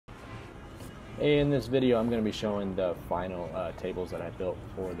In this video, I'm going to be showing the final tables that I built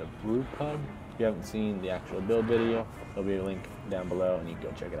for the Brew pub. If you haven't seen the actual build video, there'll be a link down below and you can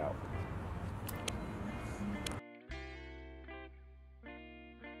go check it out.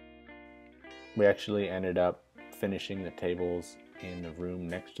 We actually ended up finishing the tables in the room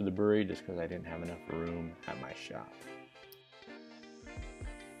next to the brewery just because I didn't have enough room at my shop.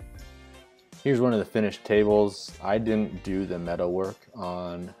 Here's one of the finished tables. I didn't do the metal work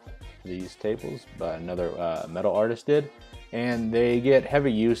on these tables, but another metal artist did, and they get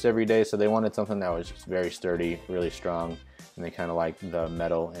heavy use every day, so they wanted something that was just very sturdy, really strong, and they kind of liked the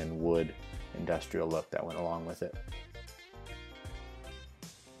metal and wood industrial look that went along with it.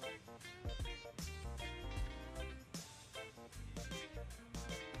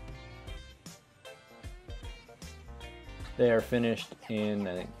 They are finished in,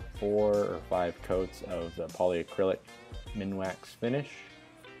 I think, 4 or 5 coats of the polyacrylic Minwax finish.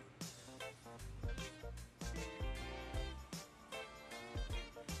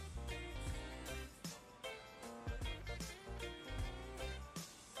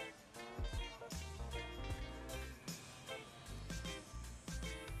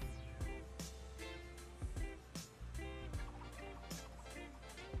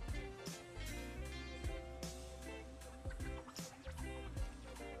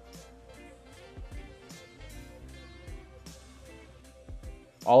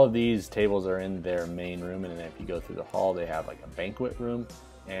 All of these tables are in their main room, and then if you go through the hall, they have like a banquet room,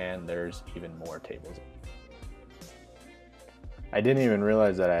 and there's even more tables. I didn't even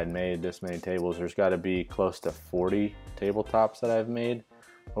realize that I had made this many tables. There's got to be close to 40 tabletops that I've made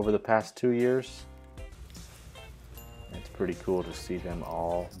over the past 2 years. It's pretty cool to see them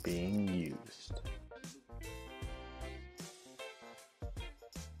all being used.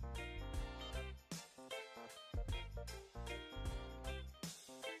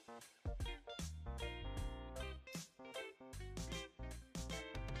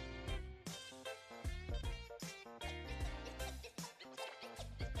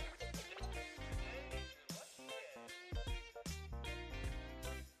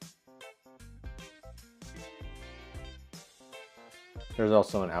 There's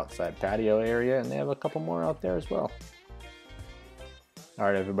also an outside patio area, and they have a couple more out there as well.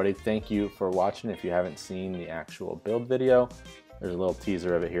 Alright everybody, thank you for watching. If you haven't seen the actual build video, there's a little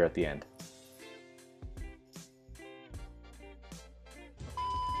teaser of it here at the end.